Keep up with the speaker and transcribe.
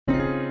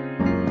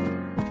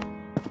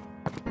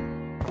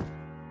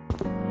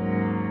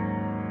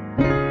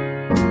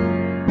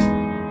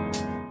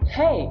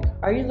Hey,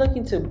 are you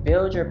looking to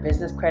build your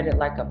business credit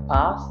like a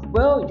boss?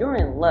 Well, you're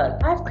in luck.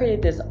 I've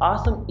created this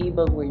awesome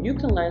ebook where you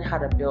can learn how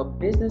to build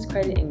business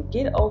credit and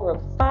get over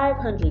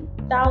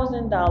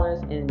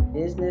 $500,000 in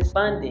business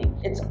funding.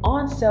 It's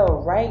on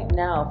sale right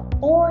now,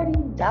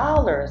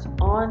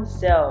 $40 on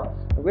sale.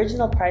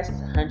 Original price is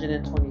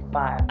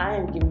 $125. I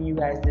am giving you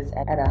guys this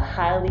at a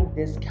highly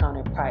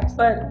discounted price,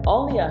 but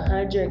only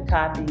 100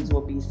 copies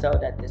will be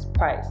sold at this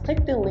price.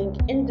 Click the link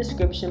in the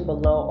description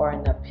below or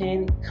in the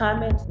pinned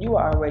comments. You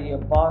are already a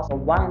boss, so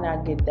why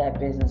not get that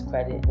business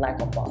credit like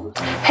a boss?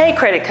 Hey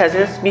credit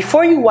cousins,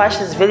 before you watch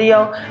this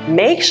video,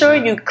 make sure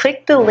you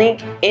click the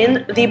link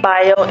in the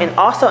bio and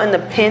also in the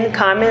pinned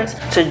comments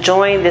to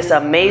join this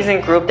amazing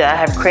group that I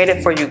have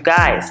created for you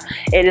guys.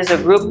 It is a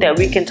group that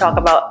we can talk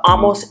about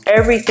almost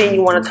everything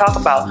you want to talk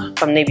about,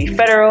 from Navy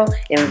Federal,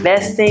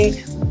 investing,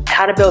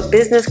 how to build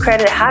business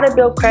credit, how to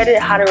build credit,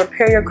 how to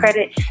repair your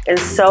credit, and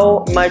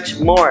so much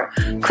more.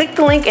 Click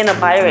the link in the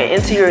bio and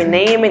enter your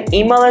name and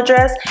email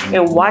address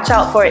and watch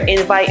out for an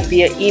invite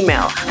via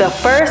email. The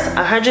first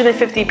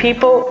 150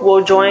 people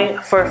will join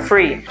for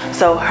free,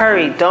 so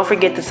hurry, don't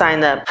forget to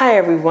sign up. Hi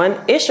everyone,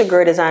 it's your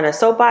girl designer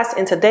Soapbox,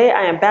 and today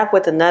I am back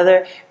with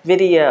another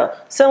video.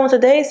 So in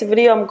today's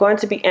video, I'm going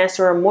to be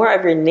answering more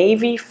of your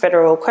Navy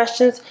Federal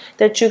questions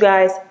that you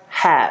guys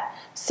have.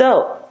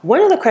 So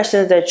one of the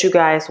questions that you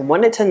guys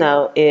wanted to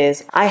know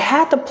is, I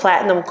had the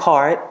Platinum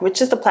card,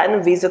 which is the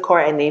Platinum Visa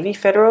card at Navy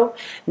Federal,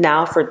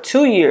 now for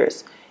 2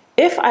 years.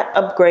 If I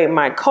upgrade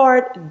my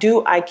card,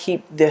 do I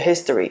keep the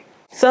history?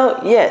 So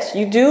yes,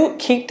 you do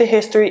keep the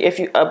history if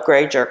you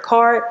upgrade your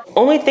card.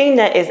 Only thing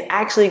that is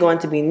actually going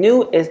to be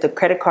new is the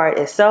credit card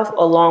itself,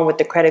 along with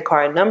the credit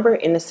card number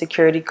and the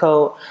security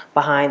code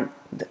behind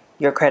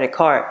your credit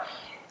card.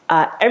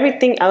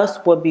 Everything else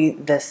will be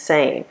the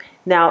same.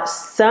 Now,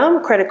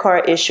 some credit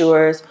card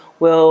issuers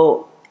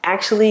will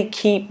actually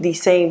keep the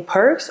same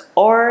perks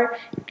or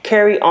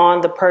carry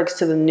on the perks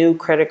to the new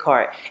credit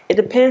card. It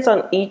depends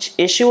on each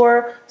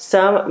issuer.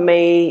 Some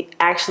may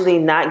actually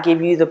not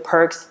give you the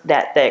perks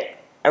that the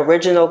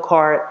original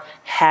card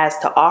has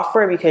to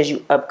offer because you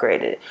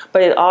upgraded it.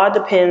 But it all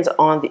depends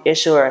on the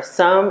issuer.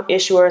 Some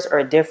issuers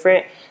are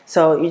different,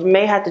 so you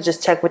may have to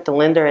just check with the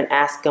lender and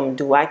ask them,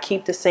 do I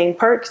keep the same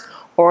perks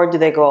or do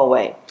they go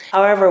away?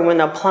 However,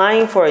 when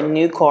applying for a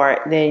new card,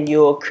 then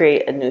you'll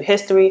create a new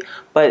history.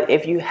 But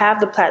if you have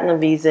the Platinum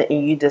Visa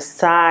and you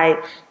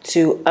decide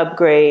to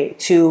upgrade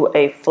to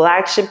a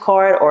flagship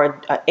card or an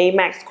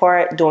Amex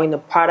card during the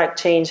product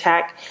change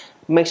hack,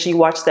 make sure you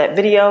watch that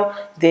video,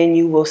 then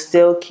you will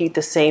still keep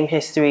the same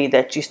history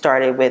that you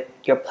started with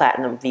your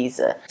Platinum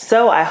Visa.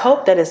 So I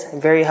hope that is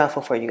very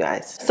helpful for you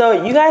guys. So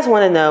you guys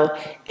want to know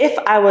if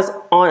I was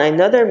on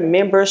another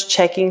member's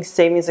checking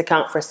savings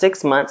account for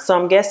 6 months. So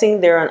I'm guessing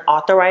they're an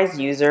authorized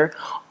user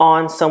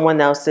on someone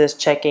else's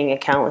checking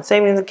account and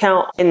savings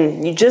account,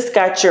 and you just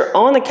got your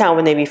own account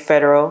with Navy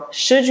Federal.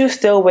 Should you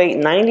still wait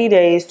 90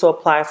 days to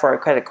apply for a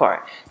credit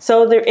card?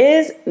 So there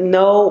is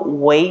no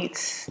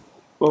wait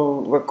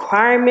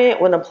requirement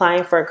when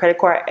applying for a credit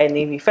card at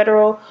Navy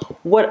Federal.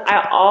 What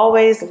I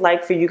always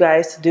like for you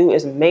guys to do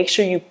is make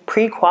sure you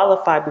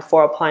pre-qualify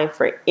before applying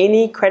for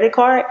any credit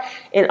card,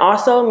 and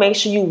also make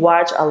sure you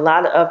watch a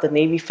lot of the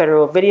Navy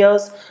Federal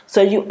videos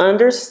so you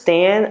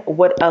understand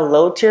what a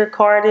low tier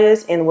card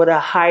is and what a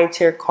high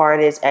tier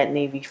card is at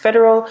Navy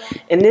Federal.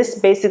 And this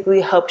basically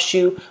helps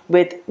you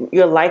with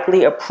your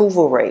likely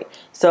approval rate.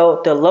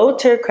 So the low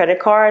tier credit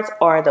cards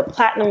are the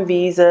Platinum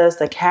Visas,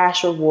 the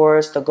Cash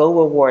Rewards, the Go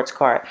Rewards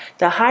card.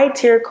 The high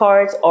tier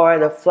cards are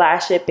the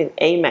Flagship and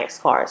Amex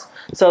cards.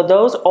 So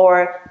those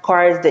are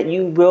cards that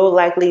you will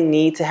likely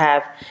need to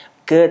have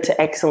good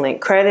to excellent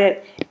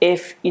credit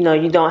if you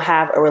don't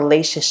have a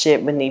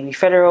relationship with Navy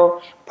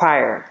Federal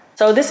prior.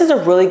 So this is a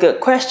really good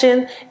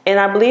question, and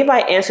I believe I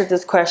answered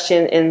this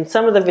question in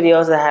some of the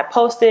videos that I had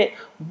posted,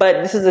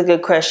 but this is a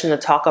good question to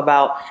talk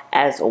about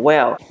as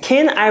well.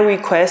 Can I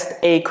request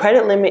a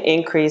credit limit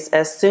increase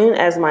as soon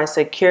as my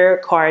secure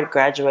card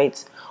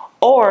graduates?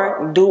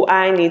 Or do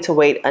I need to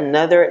wait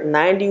another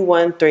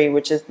 91.3,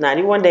 which is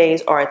 91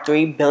 days or a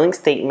 3 billing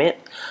statement,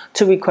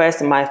 to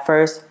request my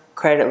first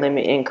credit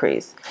limit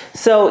increase?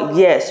 So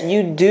yes,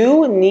 you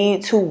do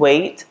need to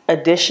wait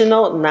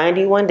additional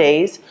 91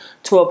 days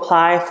to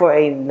apply for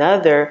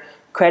another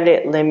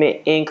credit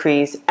limit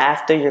increase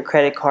after your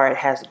credit card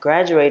has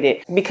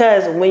graduated,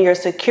 because when your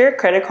secure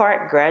credit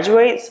card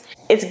graduates,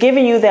 it's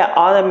giving you that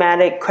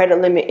automatic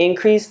credit limit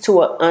increase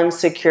to an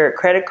unsecured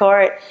credit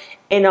card.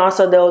 And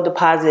also they'll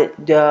deposit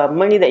the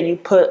money that you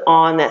put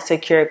on that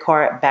secure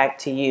card back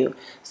to you.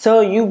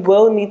 So you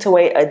will need to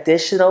wait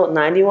additional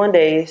 91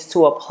 days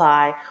to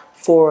apply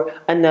for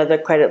another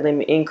credit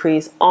limit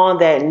increase on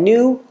that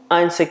new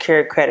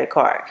unsecured credit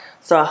card.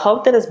 So I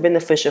hope that is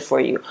beneficial for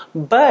you.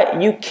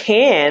 But you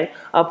can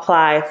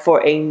apply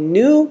for a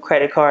new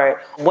credit card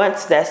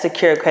once that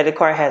secure credit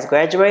card has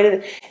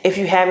graduated, if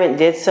you haven't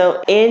did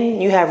so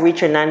and you have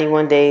reached your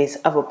 91 days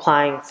of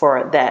applying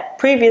for that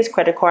previous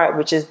credit card,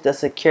 which is the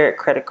secured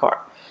credit card.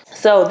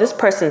 So this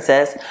person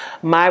says,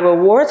 my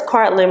rewards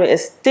card limit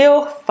is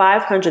still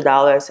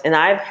 $500 and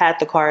I've had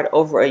the card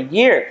over a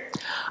year.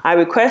 I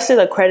requested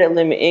a credit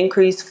limit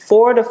increase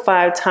 4 to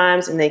 5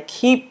 times and they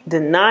keep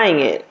denying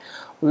it.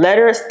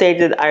 Letter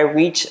stated I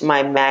reached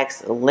my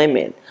max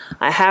limit.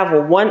 I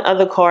have one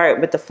other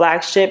card with the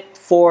flagship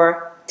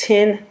for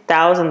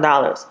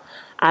 $10,000.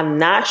 I'm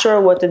not sure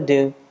what to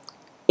do.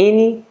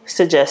 Any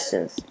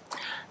suggestions?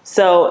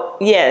 So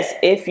yes,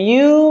 if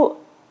you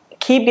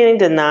keep getting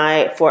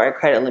denied for a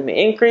credit limit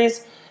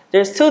increase,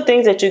 there's 2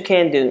 things that you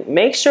can do.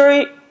 Make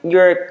sure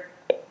you're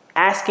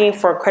asking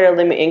for a credit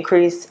limit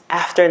increase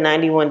after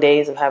 91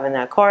 days of having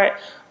that card,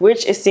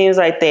 which it seems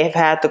like they've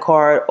had the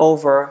card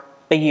over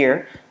a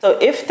year. So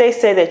if they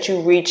say that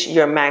you reach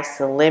your max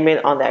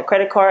limit on that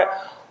credit card,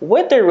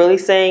 what they're really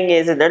saying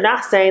is that they're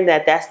not saying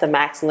that that's the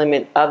max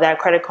limit of that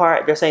credit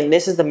card. They're saying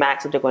this is the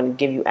max that they're going to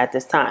give you at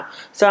this time.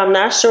 So I'm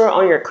not sure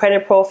on your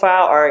credit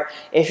profile or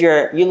if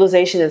your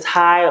utilization is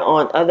high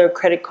on other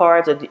credit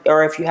cards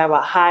or if you have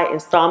a high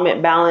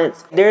installment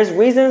balance. There's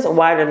reasons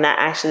why they're not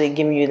actually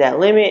giving you that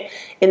limit,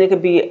 and it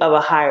could be of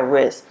a higher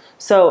risk.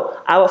 So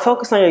I would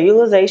focus on your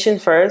utilization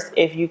first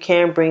if you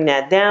can bring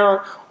that down,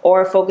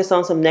 or focus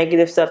on some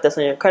negative stuff that's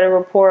on your credit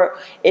report.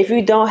 If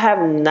you don't have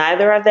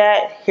neither of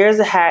that, here's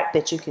a hack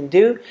that you can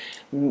do.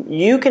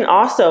 You can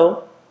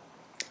also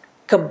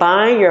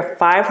combine your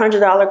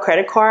 $500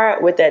 credit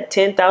card with that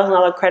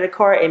 $10,000 credit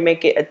card and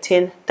make it a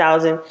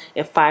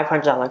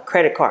 $10,500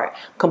 credit card.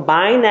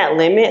 Combine that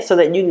limit so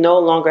that you no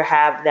longer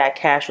have that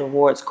cash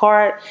rewards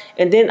card,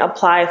 and then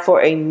apply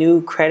for a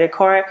new credit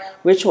card,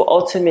 which will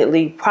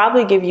ultimately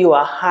probably give you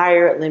a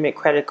higher limit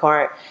credit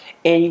card,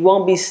 and you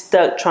won't be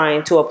stuck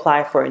trying to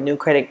apply for a new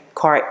credit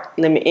card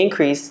limit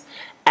increase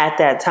at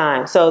that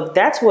time. So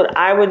that's what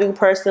I would do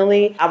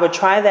personally. I would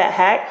try that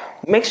hack.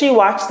 Make sure you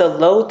watch the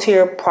low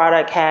tier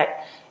product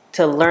hack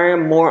to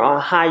learn more on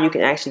how you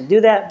can actually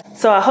do that.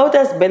 So I hope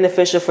that's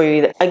beneficial for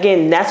you.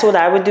 Again, that's what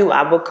I would do.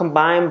 I would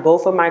combine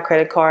both of my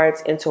credit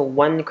cards into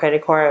one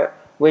credit card,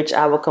 which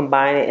I will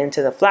combine it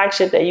into the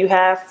flagship that you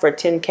have for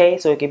 $10K.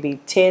 So it could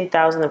be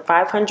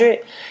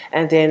 $10,500.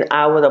 And then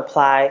I would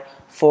apply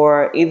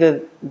for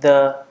either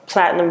the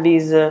Platinum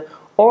Visa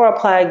or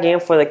apply again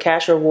for the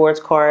cash rewards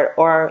card,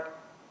 or,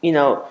 you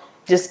know,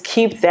 just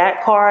keep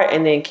that card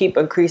and then keep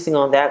increasing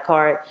on that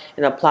card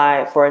and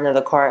apply for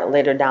another card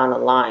later down the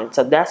line.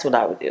 So that's what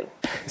I would do.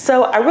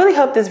 So I really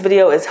hope this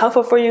video is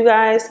helpful for you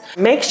guys.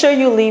 Make sure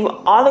you leave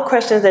all the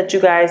questions that you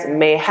guys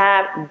may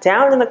have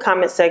down in the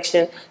comment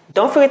section.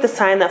 Don't forget to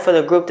sign up for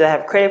the group that I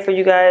have created for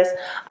you guys.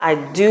 I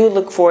do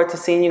look forward to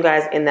seeing you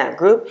guys in that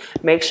group.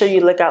 Make sure you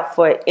look out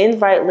for an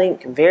invite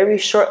link very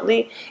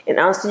shortly,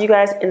 and I'll see you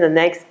guys in the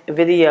next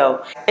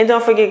video. And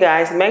don't forget,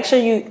 guys, make sure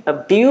you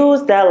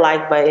abuse that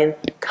like button,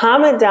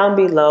 comment down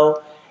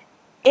below,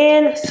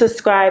 and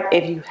subscribe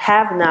if you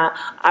have not.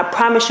 I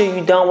promise you,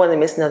 you don't want to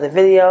miss another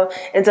video.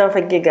 And don't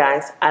forget,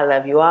 guys, I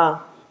love you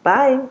all.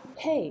 Bye.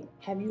 Hey,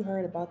 have you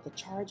heard about the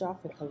Charge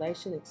Off and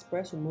Collection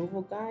Express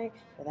Removal Guide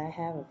that I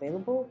have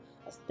available?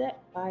 A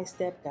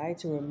step-by-step guide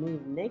to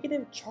remove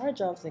negative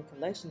charge-offs and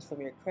collections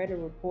from your credit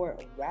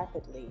report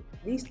rapidly.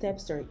 These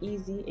steps are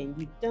easy and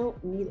you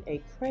don't need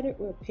a credit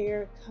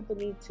repair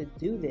company to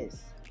do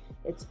this.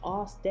 It's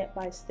all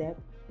step-by-step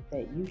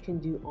that you can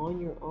do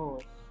on your own.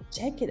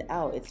 Check it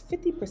out. It's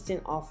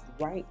 50% off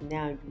right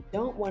now. You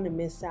don't want to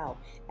miss out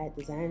at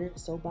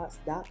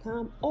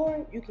designersoapbox.com,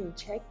 or you can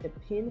check the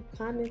pinned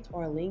comment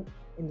or link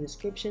in the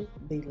description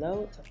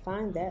below to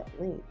find that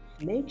link.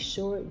 Make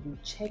sure you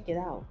check it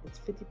out. It's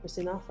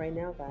 50% off right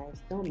now,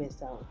 guys. Don't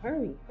miss out.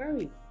 Hurry,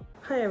 hurry.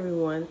 Hi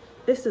everyone,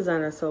 it's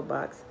Designer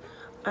Soapbox.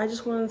 I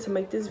just wanted to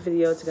make this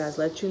video to guys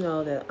let you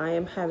know that I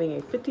am having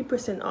a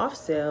 50% off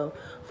sale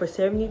for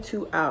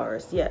 72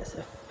 hours. Yes,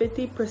 a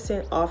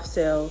 50% off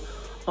sale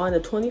on the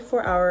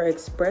 24-hour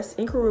express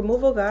ink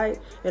removal guide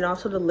and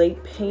also the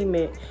late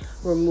payment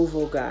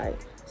removal guide.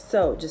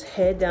 So just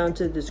head down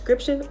to the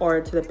description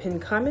or to the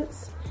pinned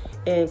comments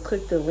and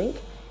click the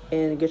link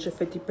and get your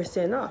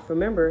 50% off.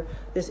 Remember,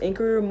 this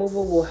inquiry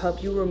removal will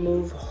help you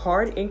remove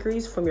hard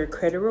inquiries from your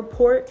credit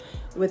report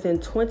within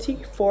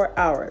 24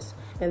 hours.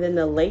 And then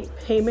the late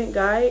payment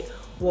guide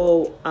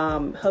will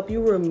help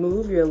you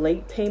remove your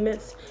late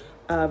payments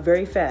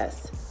very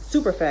fast,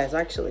 super fast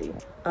actually.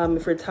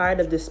 If you're tired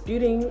of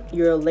disputing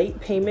your late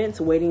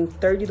payments, waiting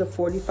 30 to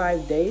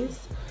 45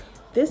 days,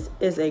 this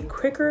is a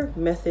quicker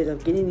method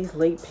of getting these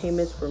late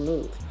payments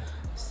removed.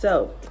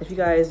 So if you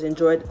guys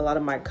enjoyed a lot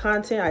of my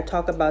content, I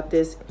talk about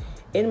this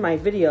in my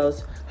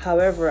videos.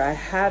 However, I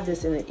have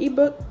this in an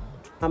ebook.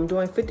 I'm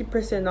doing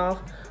 50%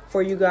 off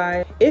for you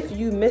guys. If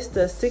you missed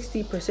the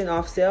 60%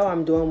 off sale,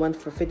 I'm doing one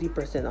for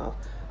 50% off.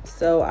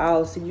 So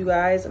I'll see you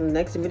guys in the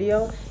next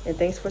video, and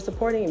thanks for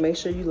supporting, and make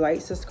sure you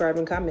like, subscribe,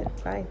 and comment.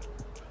 Bye.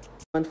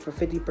 One for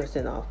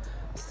 50% off.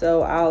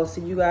 So I'll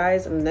see you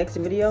guys in the next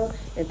video,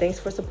 and thanks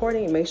for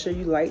supporting, and make sure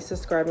you like,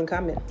 subscribe, and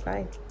comment.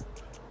 Bye.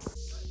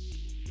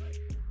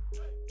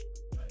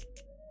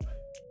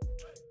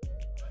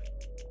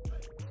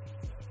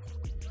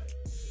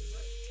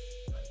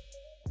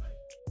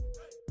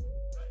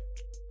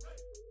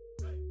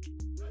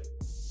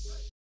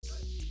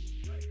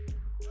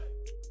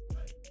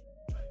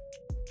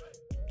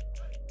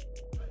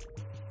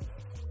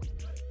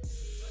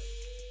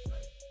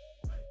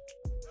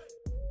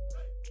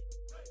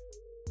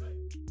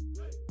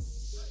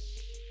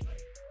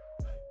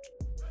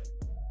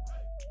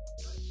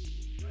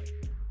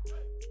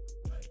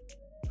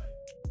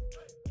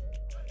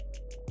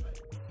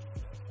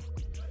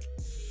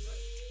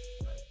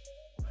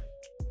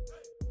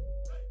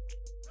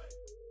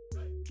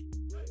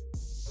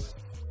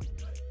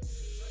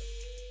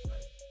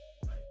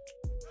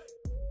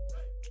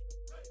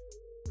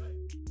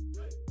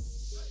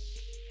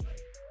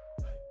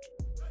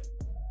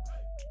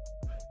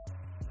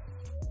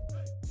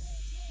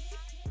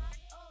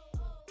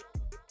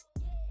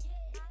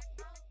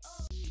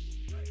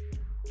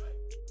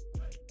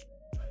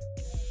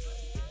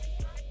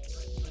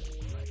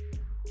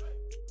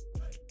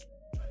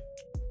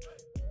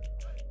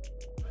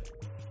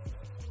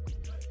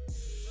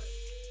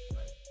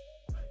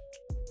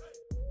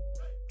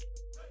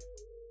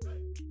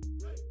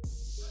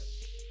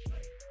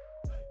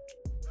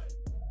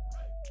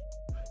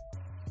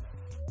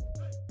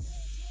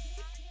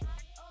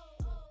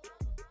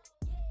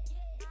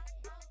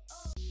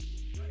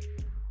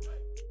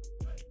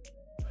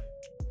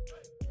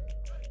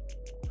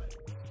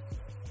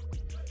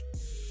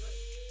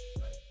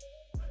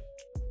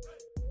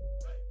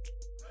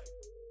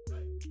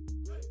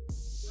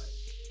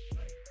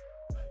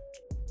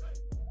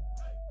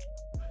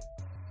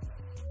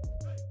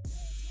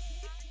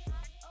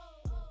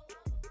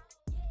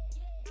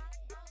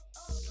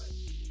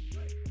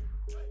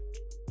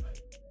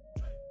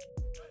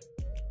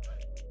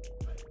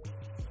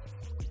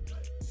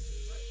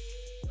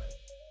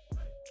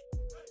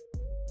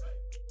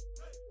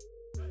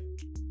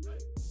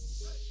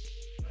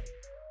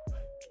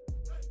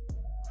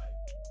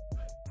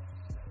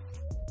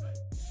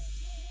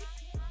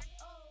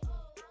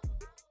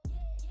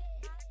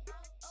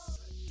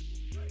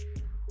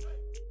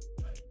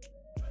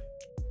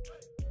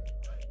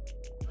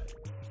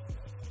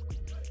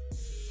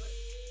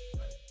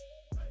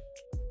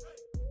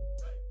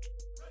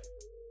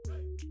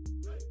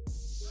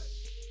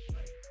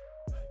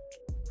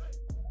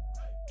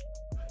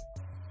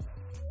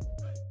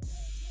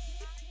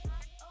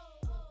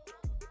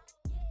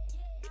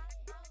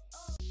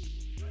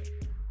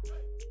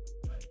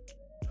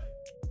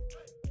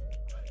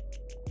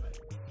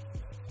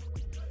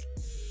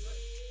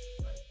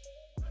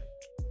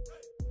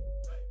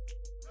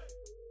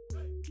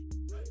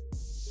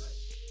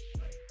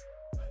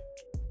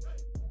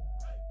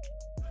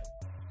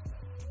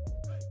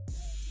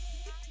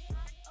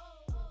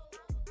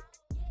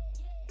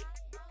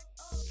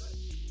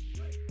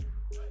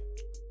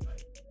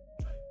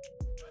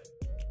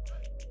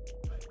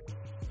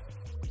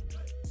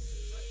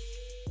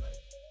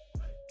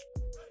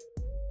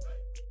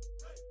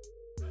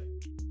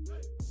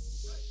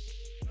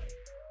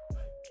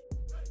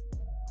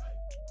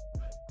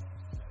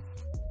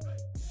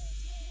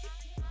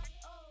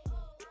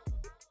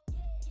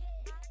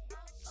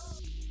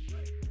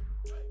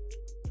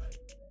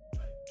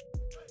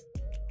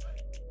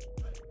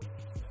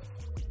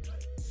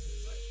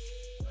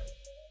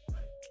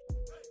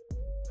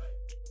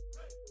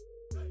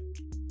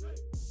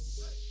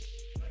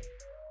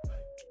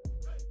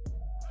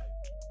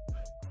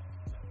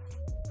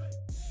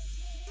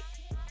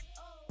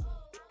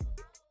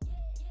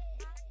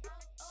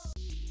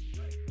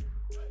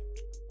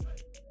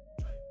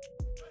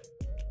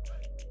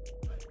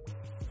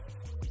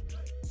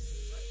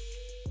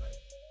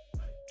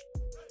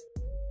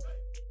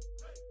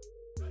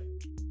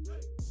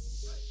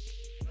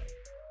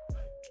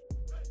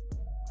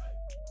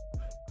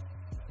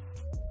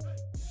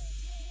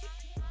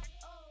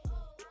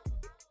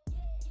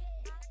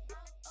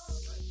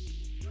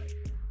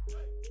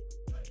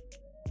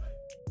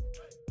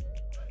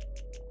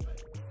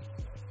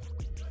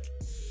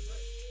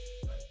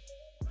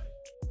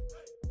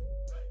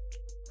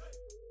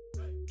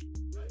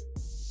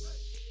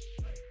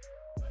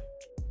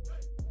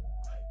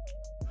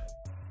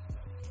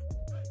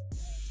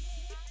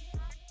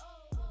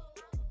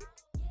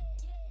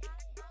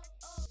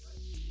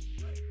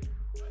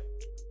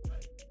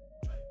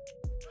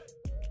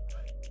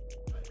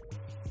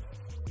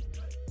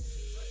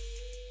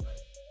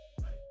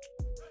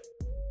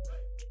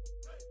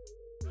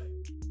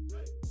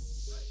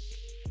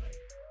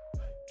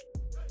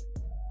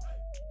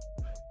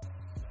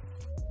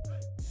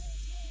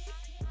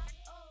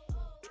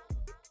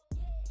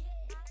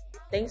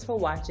 Thanks for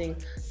watching.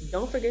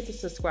 Don't forget to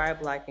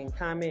subscribe, like, and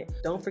comment.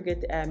 Don't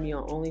forget to add me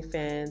on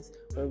OnlyFans,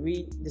 where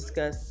we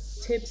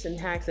discuss tips and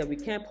hacks that we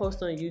can't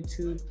post on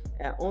YouTube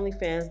at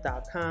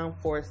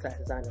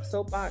onlyfans.com/designer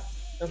soapbox.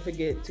 Don't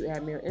forget to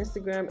add me on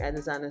Instagram at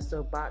designer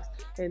soapbox.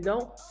 And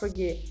don't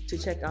forget to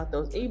check out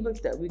those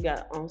ebooks that we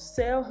got on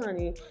sale,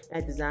 honey,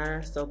 at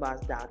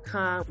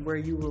designersoapbox.com, where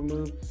you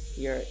remove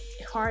your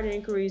hard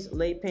inquiries,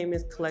 late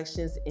payments,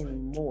 collections,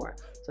 and more.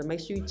 So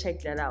make sure you check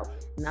that out.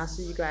 And I'll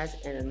see you guys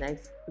in the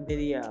next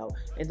video.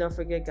 And don't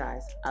forget,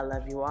 guys, I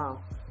love you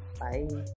all. Bye.